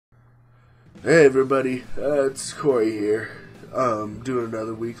Hey everybody, it's Corey here. Doing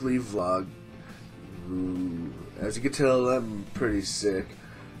another weekly vlog. As you can tell, I'm pretty sick.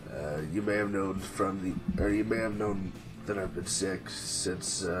 You may have known that I've been sick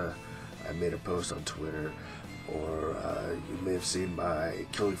since I made a post on Twitter, or you may have seen my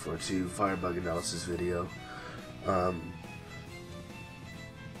Killing Floor 2 Firebug analysis video. Don't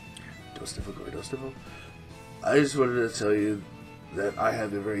sniffle, Corey, don't sniffle. I just wanted to tell you that I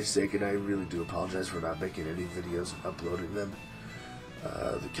have been very sick, and I really do apologize for not making any videos and uploading them.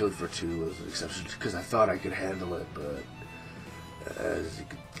 The Killing Floor 2 was an exception because I thought I could handle it, but as you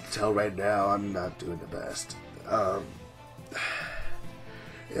can tell right now, I'm not doing the best.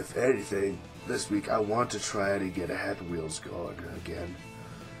 If anything, this week I want to try to get a Happy Wheels going again,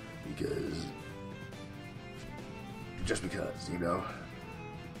 just because, you know.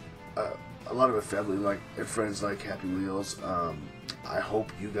 A lot of my family and friends like Happy Wheels. I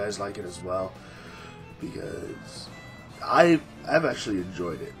hope you guys like it as well, because I've actually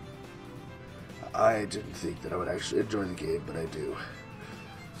enjoyed it. I didn't think that I would actually enjoy the game, but I do.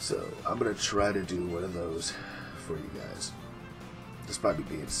 So I'm gonna try to do one of those for you guys, despite me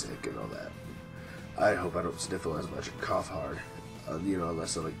being sick and all that. I hope I don't sniffle as much and cough hard. You know,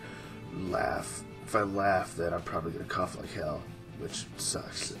 unless I laugh. If I laugh, then I'm probably gonna cough like hell, which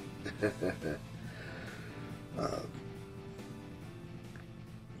sucks.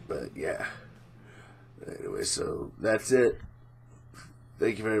 But yeah, anyway, so that's it.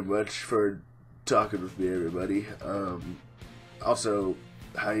 Thank you very much for talking with me, everybody. Also,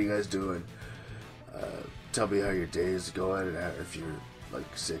 how you guys doing? Tell me how your day is going, and if you're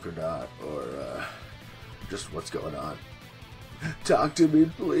sick or not, or just what's going on. Talk to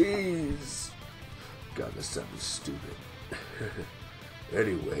me, please. God, this sounds stupid.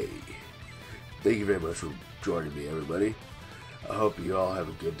 Anyway, thank you very much for joining me, everybody. I hope you all have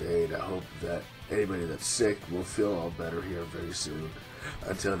a good day, and I hope that anybody that's sick will feel all better here very soon.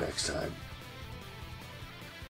 Until next time.